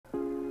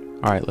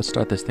Alright, let's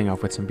start this thing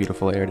off with some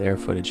beautiful air-to-air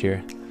footage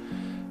here.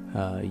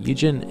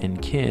 Eugen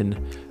and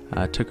Kin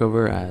took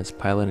over as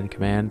pilot in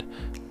command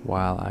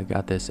while I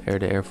got this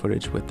air-to-air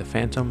footage with the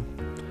Phantom.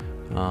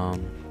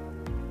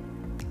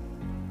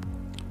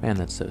 Man,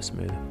 that's so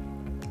smooth.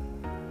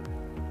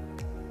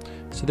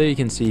 So there you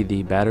can see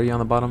the battery on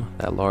the bottom,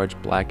 that large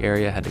black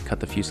area. I had to cut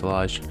the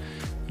fuselage.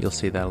 You'll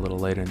see that a little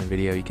later in the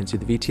video. You can see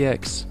the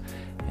VTX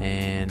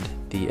and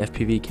the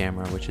FPV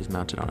camera, which is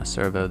mounted on a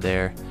servo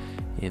there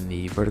in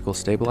the vertical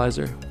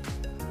stabilizer.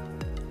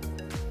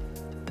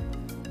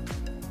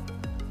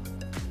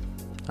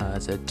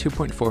 It's a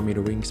 2.4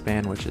 meter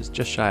wingspan, which is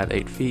just shy of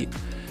 8 feet.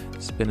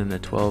 Spinning a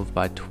 12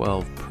 by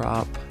 12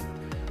 prop,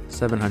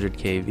 700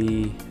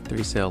 kV,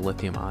 3-cell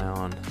lithium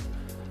ion.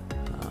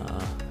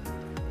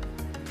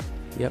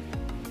 Yep.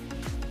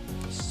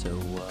 So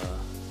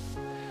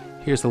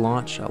here's the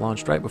launch. I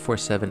launched right before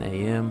 7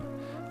 a.m.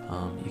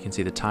 You can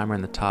see the timer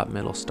in the top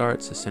middle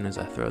starts as soon as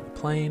I throw the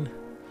plane,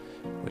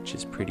 which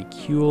is pretty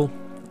cool.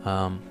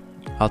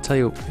 I'll tell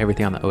you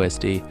everything on the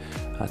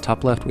OSD.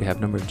 Top left, we have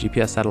number of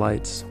GPS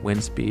satellites,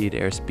 wind speed,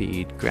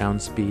 airspeed,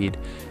 ground speed,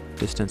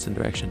 distance and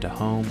direction to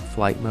home,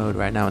 flight mode.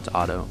 Right now it's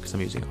auto because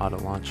I'm using auto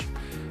launch.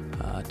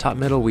 Top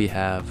middle, we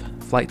have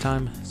flight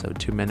time, so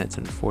 2 minutes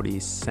and 40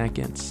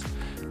 seconds.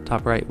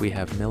 Top right, we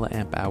have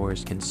milliamp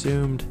hours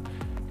consumed,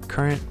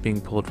 current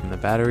being pulled from the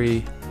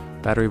battery,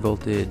 battery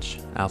voltage,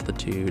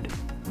 altitude,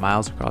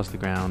 miles across the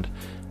ground,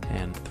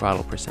 and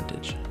throttle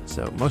percentage.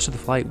 So most of the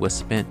flight was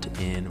spent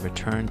in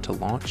return to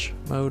launch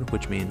mode,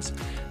 which means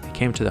I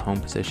came to the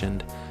home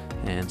position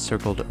and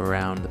circled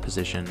around the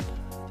position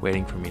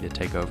waiting for me to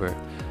take over.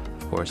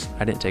 Of course,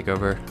 I didn't take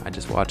over, I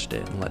just watched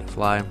it and let it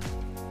fly.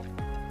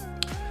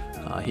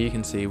 Here you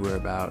can see we're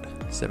about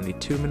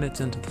 72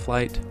 minutes into the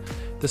flight.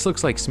 This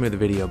looks like smooth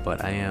video,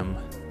 but I am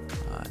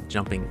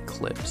jumping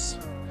clips.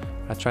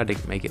 I tried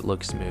to make it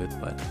look smooth,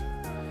 but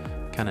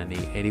kind of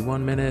neat.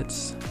 81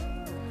 minutes.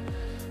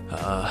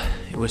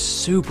 It was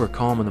super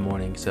calm in the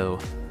morning, so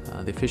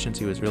the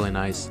efficiency was really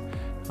nice.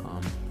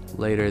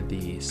 Later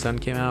the sun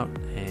came out,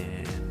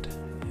 and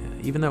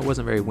even though it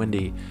wasn't very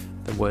windy,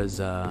 there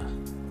was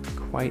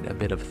quite a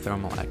bit of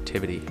thermal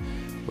activity,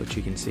 which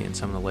you can see in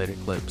some of the later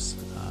clips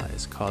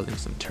is causing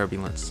some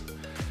turbulence.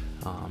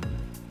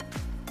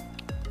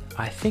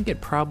 I think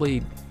it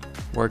probably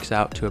works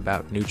out to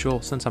about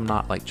neutral. Since I'm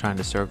not like trying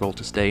to circle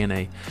to stay in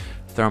a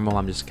thermal,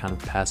 I'm just kind of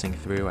passing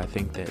through. I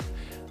think that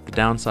the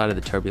downside of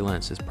the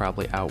turbulence is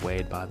probably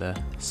outweighed by the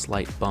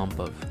slight bump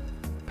of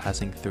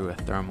passing through a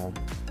thermal.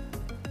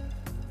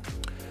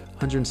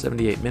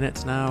 178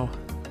 minutes now.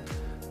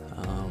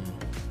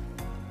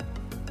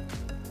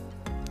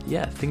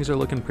 Yeah, things are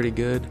looking pretty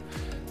good.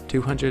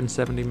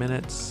 270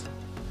 minutes.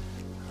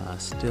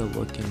 Still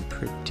looking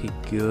pretty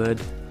good.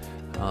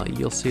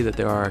 You'll see that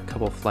there are a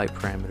couple flight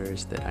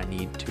parameters that I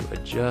need to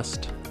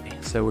adjust.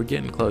 So we're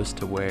getting close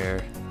to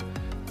where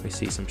we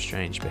see some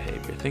strange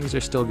behavior. Things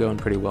are still going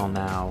pretty well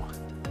now.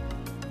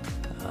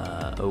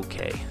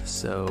 Okay,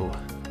 so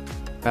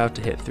about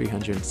to hit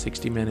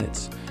 360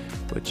 minutes,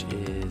 which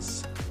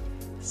is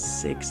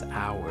 6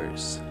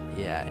 hours.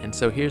 Yeah, and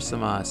so here's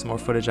some more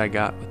footage I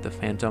got with the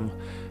Phantom.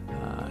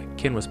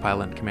 Kin was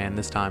pilot in command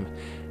this time,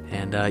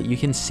 and you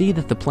can see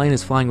that the plane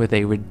is flying with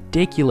a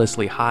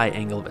ridiculously high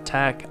angle of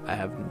attack. I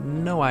have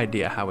no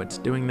idea how it's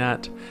doing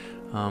that.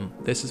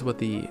 This is what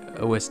the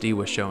OSD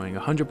was showing.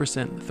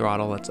 100%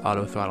 throttle, that's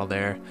auto throttle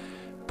there,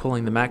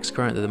 pulling the max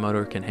current that the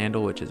motor can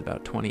handle, which is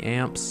about 20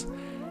 amps,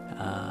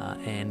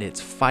 and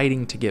it's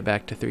fighting to get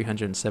back to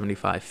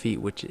 375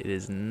 feet, which it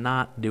is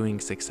not doing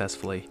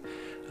successfully.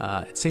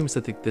 It seems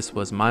that this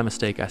was my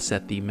mistake. I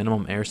set the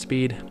minimum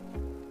airspeed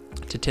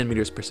to 10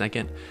 meters per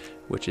second,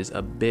 which is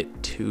a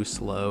bit too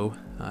slow.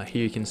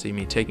 Here you can see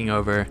me taking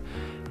over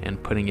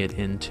and putting it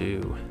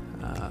into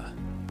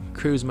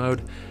cruise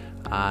mode.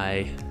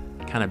 I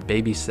kind of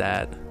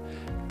babysat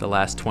the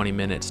last 20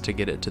 minutes to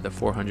get it to the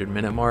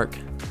 400-minute mark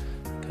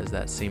because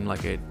that seemed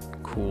like a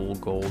cool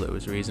goal that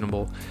was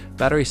reasonable.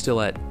 Battery's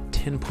still at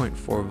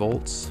 10.4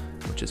 volts,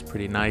 which is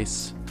pretty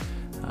nice.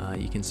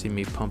 You can see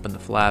me pumping the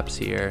flaps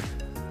here,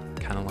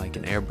 kind of like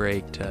an air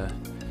brake to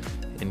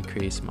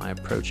increase my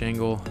approach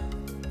angle.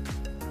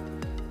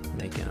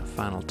 Making a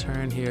final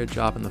turn here,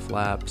 dropping the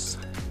flaps.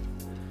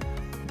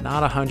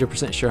 Not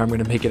 100% sure I'm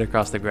going to make it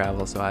across the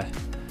gravel, so I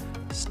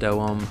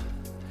stow them,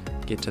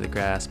 get to the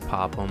grass,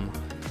 pop them.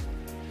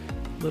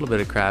 A little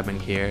bit of crabbing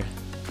here,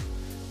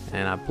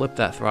 and I blip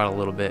that throttle a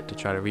little bit to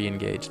try to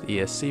re-engage the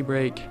ESC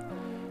brake.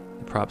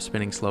 The prop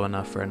spinning slow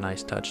enough for a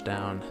nice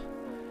touchdown,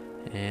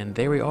 and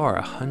there we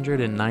are,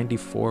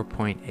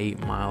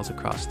 194.8 miles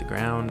across the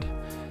ground,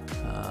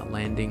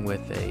 landing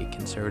with a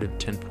conservative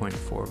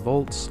 10.4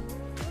 volts.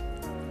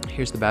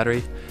 Here's the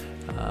battery,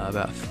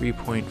 about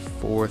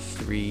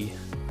 3.43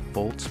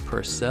 volts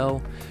per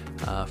cell.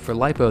 For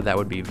LiPo, that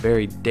would be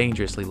very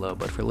dangerously low,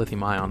 but for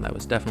lithium ion, that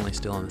was definitely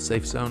still in the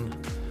safe zone.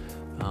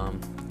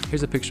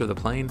 Here's a picture of the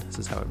plane. This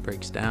is how it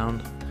breaks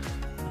down.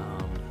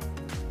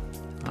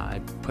 I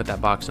put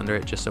that box under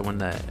it just so when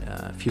the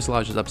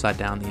fuselage is upside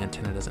down, the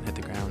antenna doesn't hit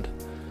the ground.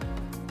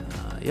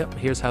 Yep,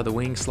 here's how the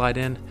wings slide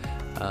in.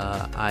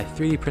 I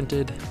 3D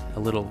printed a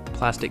little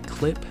plastic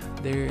clip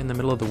there in the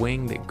middle of the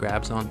wing that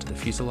grabs onto the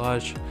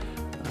fuselage.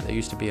 There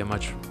used to be a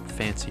much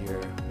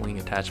fancier wing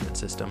attachment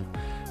system,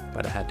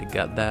 but I had to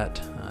gut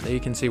that. There you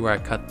can see where I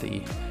cut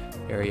the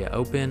area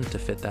open to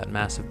fit that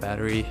massive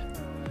battery.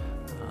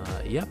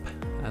 Yep,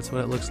 that's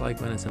what it looks like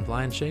when it's in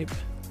flying shape.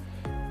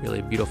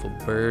 Really beautiful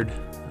bird.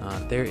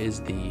 There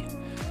is the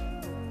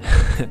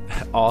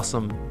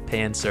awesome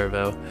pan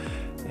servo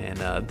and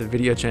the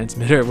video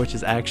transmitter, which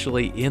is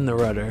actually in the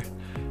rudder,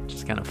 which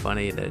is kind of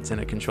funny that it's in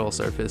a control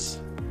surface.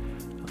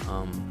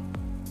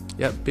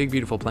 Yep, big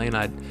beautiful plane.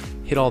 I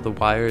hit all the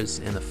wires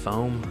in the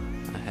foam.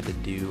 I had to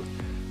do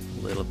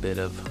a little bit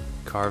of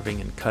carving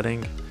and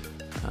cutting,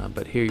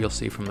 but here you'll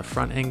see from the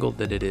front angle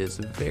that it is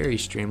very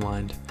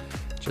streamlined.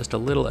 Just a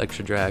little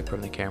extra drag from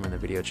the camera and the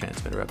video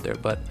transmitter up there,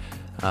 but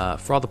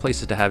for all the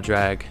places to have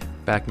drag,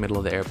 back middle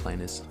of the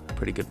airplane is a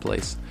pretty good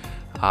place.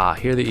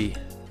 Here are the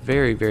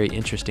very, very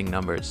interesting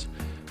numbers.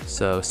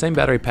 So same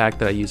battery pack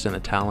that I used on the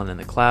Talon and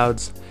the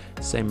Clouds,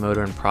 same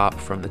motor and prop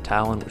from the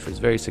Talon, which was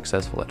very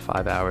successful at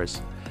 5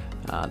 hours.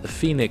 The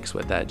Phoenix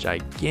with that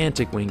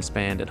gigantic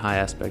wingspan and high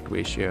aspect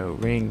ratio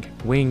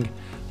wing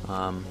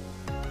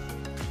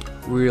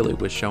really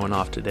was showing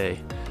off today.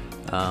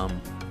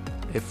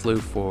 It flew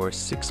for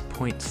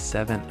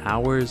 6.7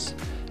 hours,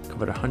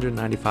 covered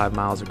 195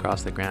 miles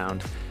across the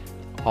ground,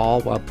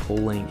 all while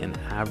pulling an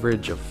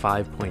average of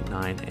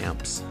 5.9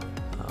 amps.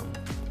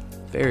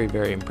 Very,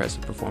 very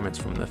impressive performance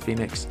from the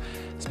Phoenix,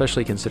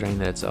 especially considering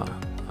that it's a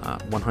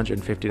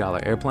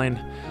 $150 airplane,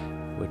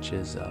 which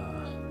is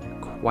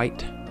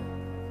quite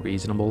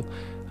reasonable.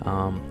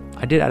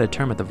 I did add a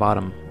term at the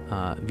bottom,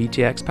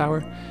 VTX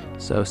power.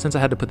 So since I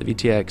had to put the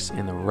VTX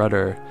in the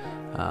rudder,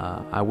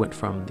 I went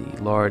from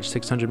the large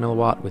 600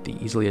 milliwatt with the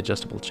easily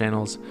adjustable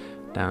channels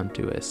down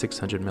to a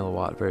 600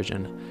 milliwatt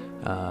version.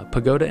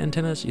 Pagoda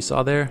antennas you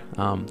saw there,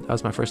 that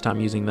was my first time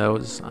using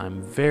those.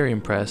 I'm very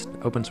impressed.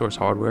 Open source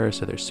hardware,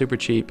 so they're super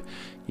cheap.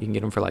 You can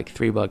get them for like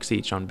 $3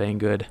 each on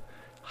Banggood.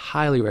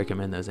 Highly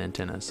recommend those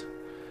antennas.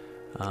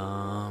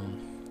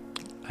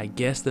 I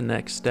guess the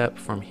next step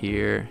from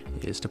here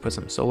is to put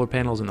some solar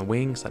panels in the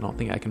wings. I don't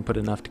think I can put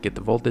enough to get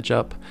the voltage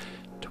up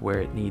to where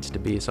it needs to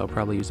be, so I'll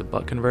probably use a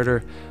buck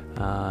converter.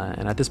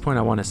 And at this point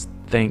I want to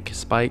thank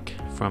Spike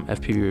from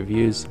FPV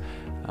Reviews.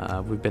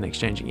 We've been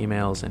exchanging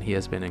emails and he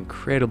has been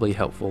incredibly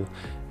helpful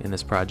in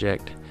this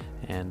project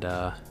and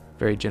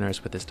very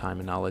generous with his time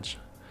and knowledge.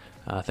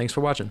 Thanks for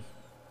watching.